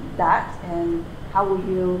that, and how will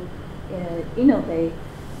you innovate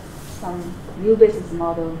some new business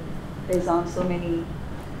model based on so many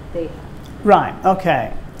data? Right.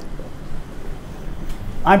 Okay.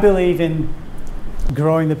 I believe in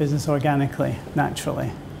growing the business organically,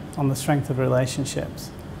 naturally, on the strength of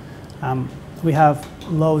relationships. We have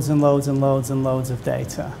loads and loads and loads and loads of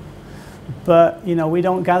data. But, you know, we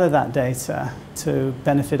don't gather that data to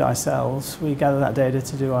benefit ourselves. We gather that data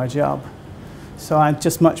to do our job. So I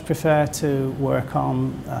just much prefer to work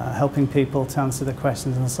on helping people to answer the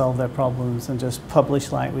questions and solve their problems and just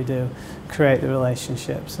publish like we do, create the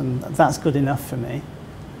relationships, and that's good enough for me.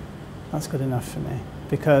 That's good enough for me,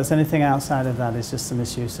 because anything outside of that is just a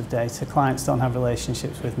misuse of data. Clients don't have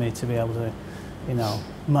relationships with me to be able to, you know,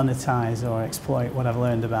 monetize or exploit what I've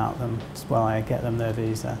learned about them while I get them their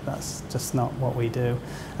visa. That's just not what we do.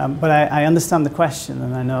 But I understand the question,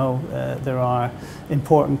 and I know there are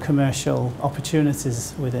important commercial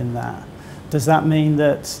opportunities within that. Does that mean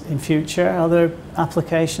that in future other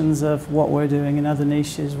applications of what we're doing in other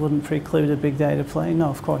niches wouldn't preclude a big data play? No,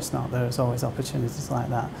 of course not. There's always opportunities like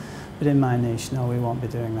that. But in my niche, no, we won't be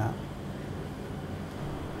doing that.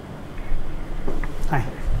 Hi.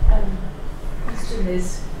 Question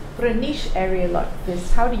is, for a niche area like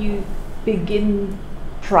this, how do you begin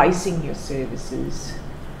pricing your services?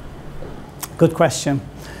 Good question.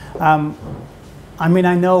 I mean,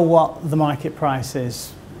 I know what the market price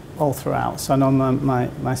is all throughout, so I know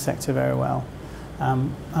my sector very well.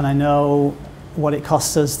 And I know what it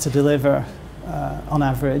costs us to deliver, on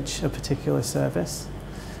average, a particular service.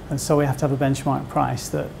 And so we have to have a benchmark price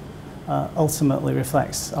that ultimately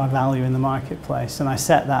reflects our value in the marketplace. And I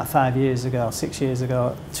set that 6 years ago,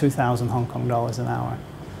 at 2,000 Hong Kong dollars an hour,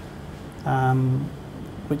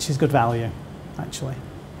 which is good value, actually.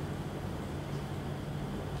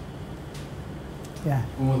 Yeah.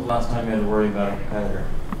 When was the last time you had to worry about a competitor?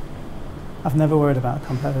 I've never worried about a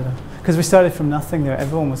competitor, because we started from nothing there.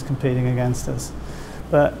 Everyone was competing against us.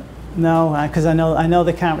 But no, because I know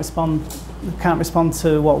they can't respond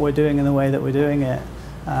to what we're doing in the way that we're doing it.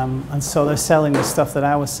 And so they're selling the stuff that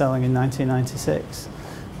I was selling in 1996.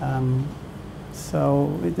 So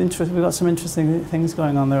we've got some interesting things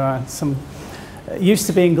going on. There are some, it used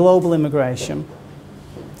to be in global immigration,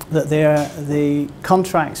 that the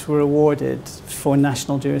contracts were awarded for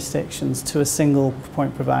national jurisdictions to a single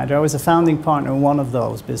point provider. I was a founding partner in one of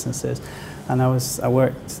those businesses, and I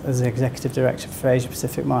worked as the executive director for Asia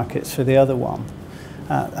Pacific markets for the other one.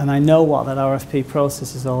 And I know what that RFP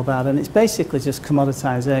process is all about, and it's basically just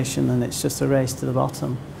commoditization, and it's just a race to the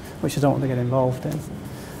bottom, which I don't want to get involved in.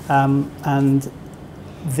 And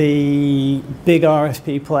the big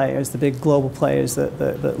RFP players, the big global players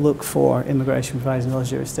that look for immigration providers in those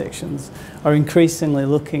jurisdictions, are increasingly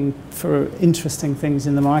looking for interesting things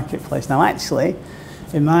in the marketplace. Now, actually,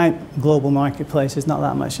 in my global marketplace, there's not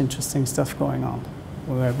that much interesting stuff going on.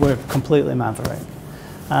 We're completely maverick.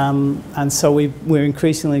 And so we're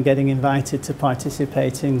increasingly getting invited to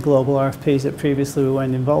participate in global RFPs that previously we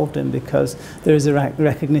weren't involved in, because there is a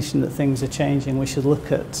recognition that things are changing. We should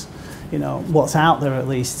look at, you know, what's out there at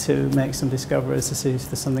least, to make some discoveries to see if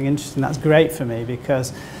there's something interesting. That's great for me,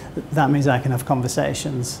 because that means I can have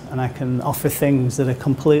conversations and I can offer things that are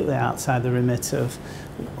completely outside the remit of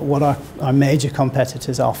what our major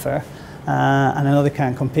competitors offer. And I know they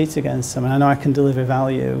can't compete against them, and I know I can deliver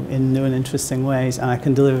value in new and interesting ways, and I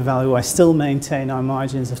can deliver value. I still maintain our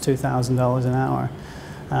margins of $2,000 an hour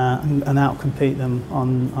and outcompete them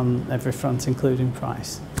on every front, including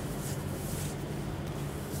price.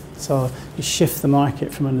 So you shift the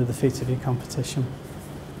market from under the feet of your competition.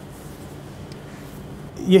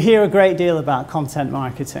 You hear a great deal about content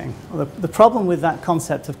marketing. Well, the problem with that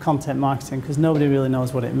concept of content marketing, because nobody really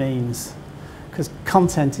knows what it means, because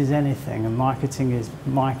content is anything and marketing is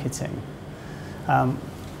marketing. And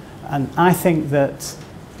I think that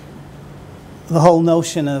the whole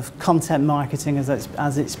notion of content marketing as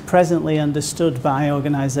it's presently understood by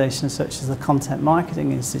organizations such as the Content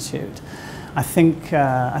Marketing Institute, I think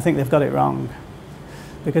they've got it wrong.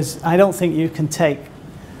 Because I don't think you can take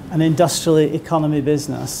an industrial economy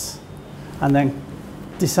business and then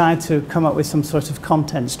decide to come up with some sort of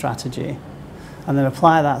content strategy and then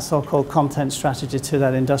apply that so-called content strategy to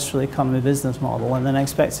that industrial economy business model and then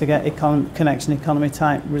expect to get connection economy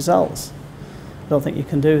type results. I don't think you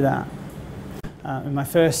can do that. In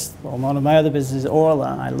one of my other businesses,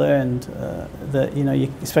 Orla, I learned that, you know,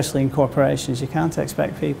 especially in corporations, you can't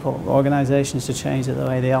expect organizations to change the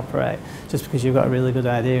way they operate just because you've got a really good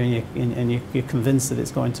idea and you're convinced that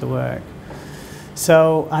it's going to work.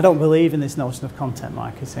 So I don't believe in this notion of content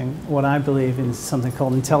marketing. What I believe in is something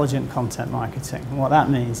called intelligent content marketing. And what that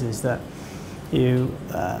means is that you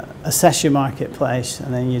assess your marketplace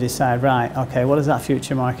and then you decide, right, okay, what does that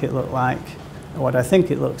future market look like? What do I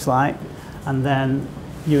think it looks like? And then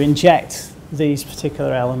you inject these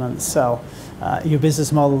particular elements. So your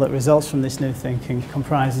business model that results from this new thinking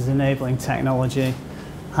comprises enabling technology,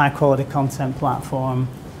 high quality content platform,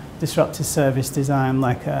 disruptive service design,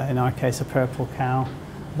 like in our case a Purple Cow,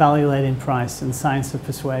 value-laden price and science of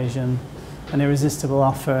persuasion, an irresistible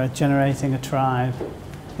offer, generating a tribe,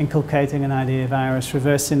 inculcating an idea virus,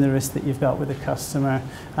 reversing the risk that you've got with the customer,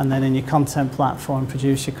 and then in your content platform,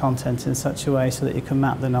 produce your content in such a way so that you can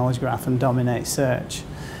map the knowledge graph and dominate search.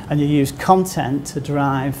 And you use content to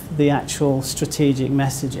drive the actual strategic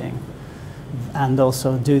messaging and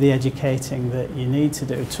also do the educating that you need to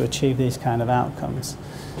do to achieve these kind of outcomes.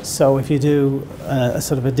 So if you do a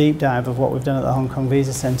sort of a deep dive of what we've done at the Hong Kong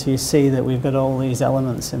Visa Centre, you see that we've got all these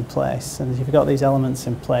elements in place. And if you've got these elements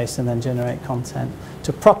in place and then generate content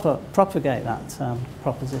to propagate that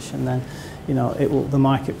proposition, then the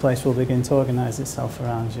marketplace will begin to organise itself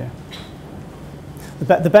around you.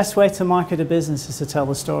 The best way to market a business is to tell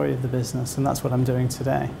the story of the business, and that's what I'm doing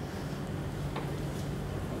today.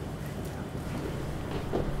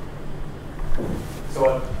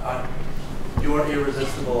 So your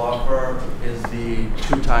irresistible offer is the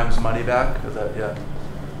 2 times money back? Is that, yeah?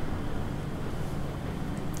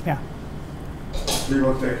 Yeah.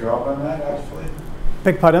 People take you up on that, actually?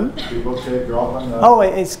 Beg pardon? People take you up on that? Oh,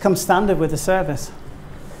 it's come standard with the service.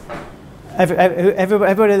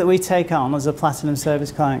 Everybody that we take on as a Platinum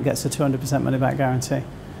Service client gets a 200% money back guarantee.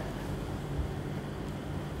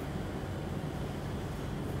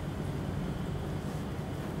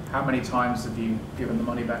 How many times have you given the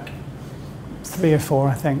money back? 3 or 4,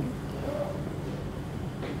 I think.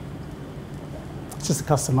 It's just the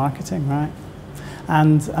cost of marketing, right?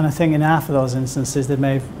 And I think in half of those instances they've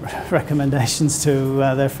made recommendations to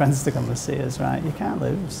their friends to come and see us, right? You can't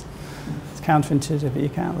lose. It's counterintuitive, but you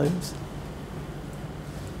can't lose.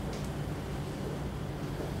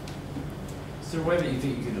 Is there a way that you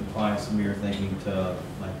think you could apply some of your thinking to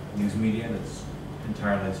like news media that's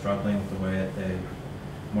entirely struggling with the way that they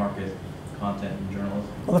market content and journalism?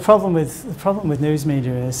 Well, the problem with news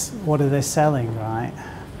media is, what are they selling, right?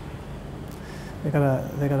 They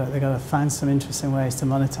gotta find some interesting ways to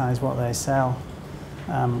monetize what they sell,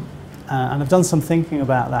 and I've done some thinking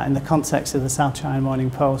about that in the context of the South China Morning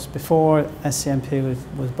Post before SCMP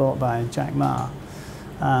was bought by Jack Ma.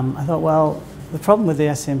 I thought, well, the problem with the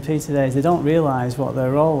SCMP today is they don't realise what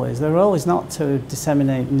their role is. Their role is not to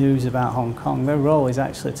disseminate news about Hong Kong. Their role is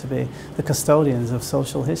actually to be the custodians of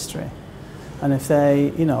social history. And if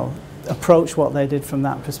they, approach what they did from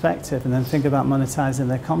that perspective and then think about monetizing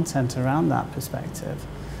their content around that perspective,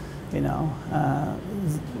 then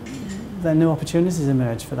new opportunities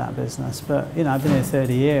emerge for that business. But, I've been here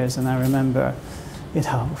 30 years and I remember, it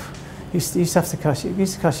used to cost you a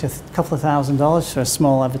couple of $1,000s for a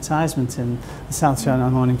small advertisement in the South China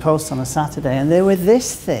Morning Post on a Saturday, and they were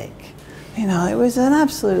this thick. It was an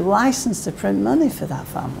absolute license to print money for that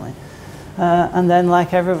family. And then,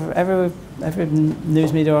 like every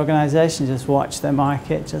news media organisation, just watch their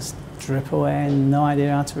market just drip away and no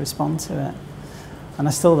idea how to respond to it. And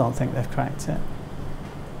I still don't think they've cracked it.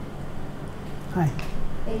 Hi.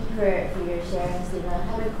 Thank you for your sharing, Stephen. I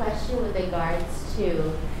have a question with regards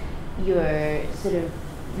to your sort of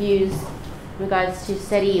views regards to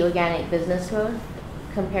steady organic business growth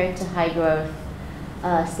compared to high growth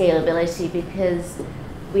scalability, because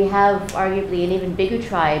we have arguably an even bigger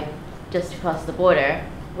tribe just across the border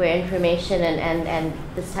where information and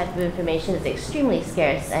this type of information is extremely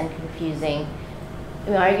scarce and confusing. I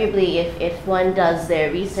mean, arguably, if one does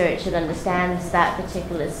their research and understands that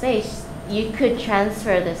particular space, you could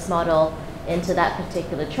transfer this model into that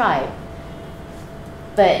particular tribe.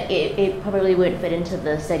 But it probably wouldn't fit into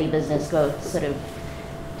the steady business growth sort of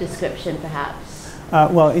description, perhaps.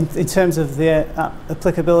 Well, in terms of the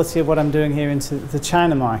applicability of what I'm doing here into the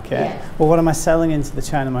China market, yeah. Well, what am I selling into the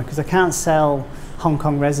China market? Because I can't sell Hong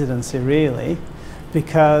Kong residency, really,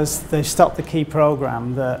 because they've stopped the key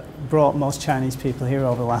program that brought most Chinese people here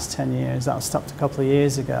over the last 10 years. That was stopped a couple of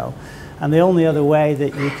years ago. And the only other way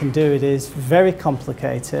that you can do it is very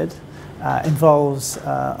complicated. Involves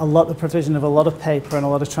the provision of a lot of paper and a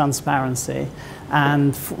lot of transparency.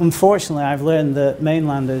 And unfortunately, I've learned that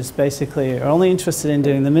mainlanders basically are only interested in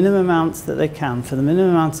doing the minimum amount that they can for the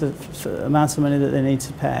minimum amount of money that they need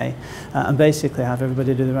to pay, and basically have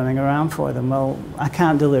everybody do the running around for them. Well, I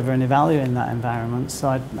can't deliver any value in that environment,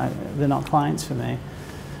 so they're not clients for me.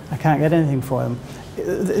 I can't get anything for them.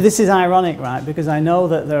 This is ironic, right? Because I know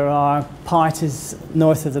that there are parties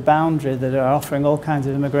north of the boundary that are offering all kinds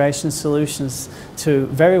of immigration solutions to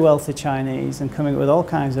very wealthy Chinese and coming up with all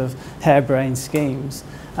kinds of harebrained schemes.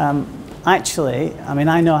 Actually, I mean,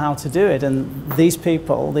 I know how to do it, and these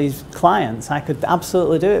people, these clients, I could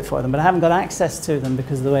absolutely do it for them, but I haven't got access to them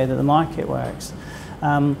because of the way that the market works.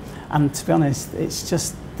 And to be honest,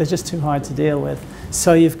 they're just too hard to deal with.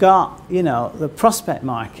 So you've got, the prospect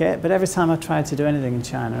market, but every time I've tried to do anything in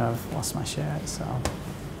China, I've lost my share. So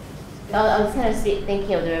I was kind of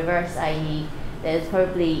thinking of the reverse, i.e., there's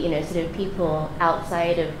probably, you know, sort of people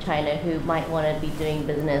outside of China who might want to be doing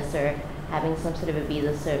business or having some sort of a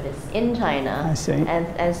visa service in China. I see.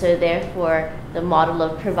 And so therefore the model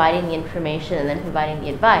of providing the information and then providing the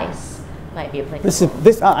advice might be applicable.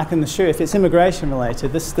 This I can assure you, if it's immigration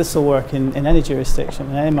related, this will work in any jurisdiction,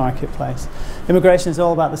 in any marketplace. Immigration is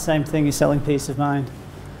all about the same thing, you're selling peace of mind.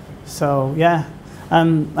 So yeah,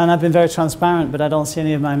 and I've been very transparent, but I don't see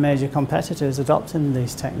any of my major competitors adopting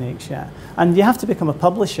these techniques yet. And you have to become a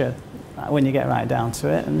publisher when you get right down to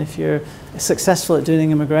it, and if you're successful at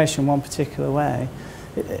doing immigration one particular way,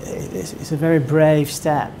 it's a very brave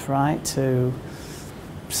step, right, to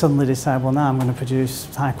suddenly decide, well, now I'm going to produce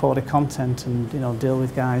high quality content and, you know, deal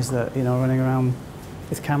with guys that, you know, running around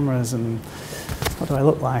with cameras and what do I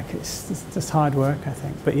look like? It's just hard work, I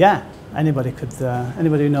think. But yeah, anybody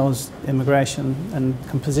who knows immigration and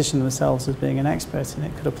can position themselves as being an expert in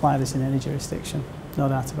it could apply this in any jurisdiction, no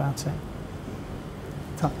doubt about it.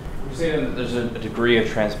 Would you say that there's a degree of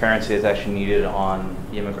transparency that's actually needed on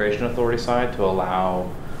the immigration authority side to allow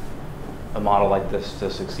a model like this to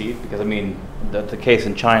succeed? Because I mean, the case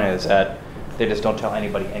in China is that they just don't tell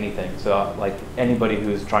anybody anything. So like anybody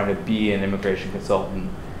who's trying to be an immigration consultant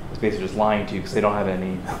is basically just lying to you because they don't have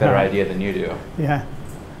any better idea than you do. Yeah,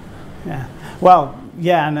 yeah. Well,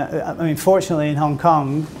 yeah, and I mean, fortunately in Hong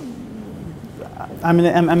Kong, I'm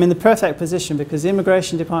in the perfect position because the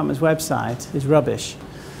immigration department's website is rubbish.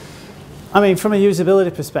 I mean, from a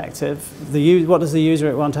usability perspective, what does the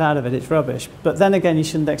user want out of it? It's rubbish. But then again, you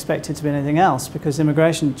shouldn't expect it to be anything else because the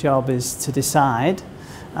immigration job is to decide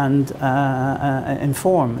and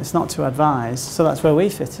inform. It's not to advise. So that's where we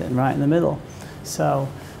fit in, right in the middle. So,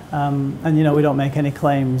 and you know, we don't make any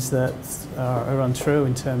claims that are untrue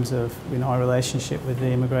in terms of, you know, our relationship with the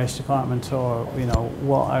immigration department or, you know,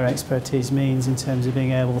 what our expertise means in terms of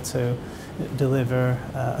being able to deliver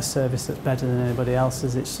a service that's better than anybody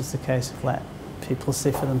else's. It's just a case of let people see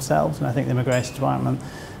for themselves, and I think the immigration department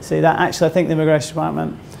see that. Actually, I think the immigration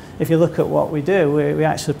department, if you look at what we do, we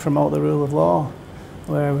actually promote the rule of law.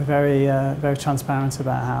 We're very very transparent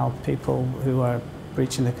about how people who are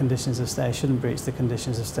breaching the conditions of stay shouldn't breach the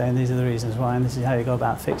conditions of stay, and these are the reasons why, and this is how you go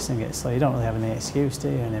about fixing it. So you don't really have any excuse, do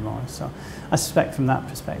you, anymore? So I suspect from that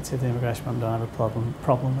perspective the immigration department don't have a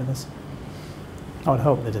problem with us. I would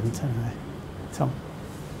hope they didn't anyway. Tom?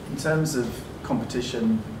 In terms of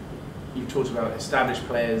competition, you talked about established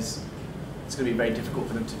players. It's going to be very difficult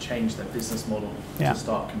for them to change their business model to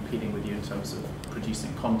start competing with you in terms of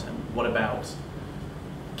producing content. What about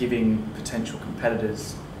giving potential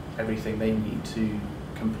competitors everything they need to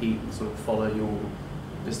compete and sort of follow your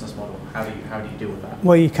business model? How do you deal with that?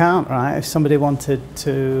 Well, you can't, right? If somebody wanted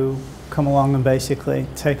to come along and basically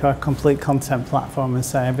take our complete content platform and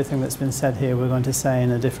say everything that's been said here we're going to say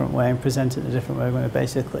in a different way and present it in a different way, we're going to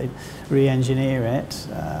basically re-engineer it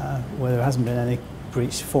where there hasn't been any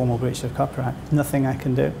formal breach of copyright. Nothing I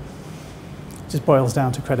can do. It just boils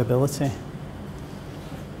down to credibility.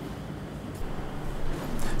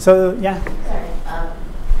 So, yeah. Sorry,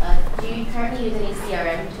 do you currently use any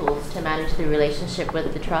CRM tools to manage the relationship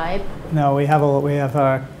with the tribe? No, we have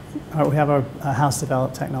our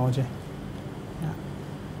house-developed technology.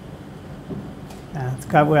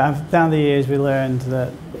 Down the years, we learned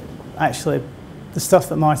that actually the stuff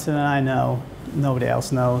that Martin and I know, nobody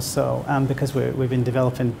else knows. So, and because we've been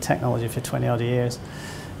developing technology for 20 odd years,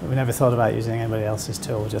 we never thought about using anybody else's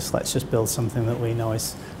tool. Let's just build something that we know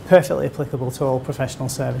is perfectly applicable to all professional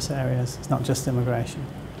service areas. It's not just immigration.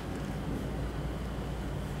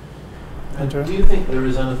 Do you think there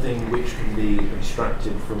is anything which can be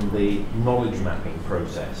extracted from the knowledge mapping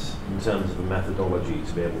process in terms of a methodology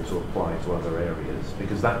to be able to apply to other areas?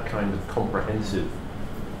 Because that kind of comprehensive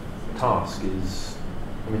task is,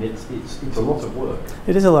 I mean, it's a lot of work.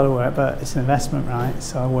 It is a lot of work, but it's an investment, right?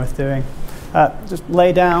 So worth doing. Just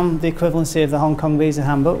lay down the equivalency of the Hong Kong Visa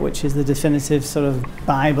Handbook, which is the definitive sort of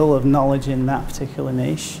Bible of knowledge in that particular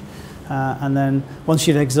niche. And then once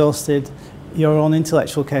you've exhausted your own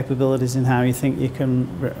intellectual capabilities in how you think you can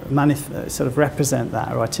sort of represent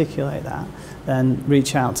that or articulate that, then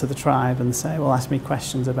reach out to the tribe and say, well, ask me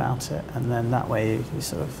questions about it. And then that way you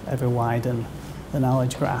sort of ever widen the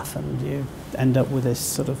knowledge graph and you end up with this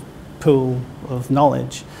sort of pool of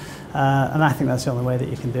knowledge. And I think that's the only way that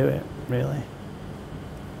you can do it, really.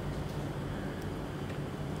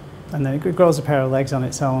 And then it grows a pair of legs on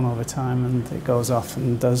its own over time and it goes off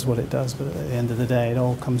and does what it does, but at the end of the day it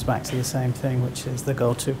all comes back to the same thing, which is the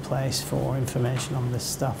go-to place for information on this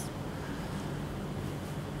stuff.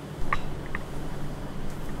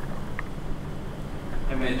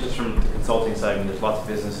 I mean, just from the consulting side, I mean, there's lots of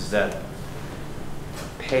businesses that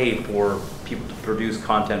pay for people to produce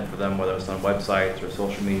content for them, whether it's on websites or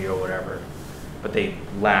social media or whatever, but they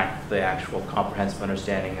lack the actual comprehensive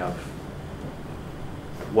understanding of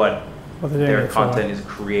what their content is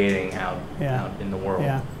creating out in the world.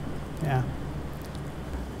 Yeah, yeah.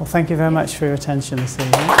 Well, thank you very much for your attention this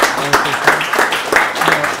evening.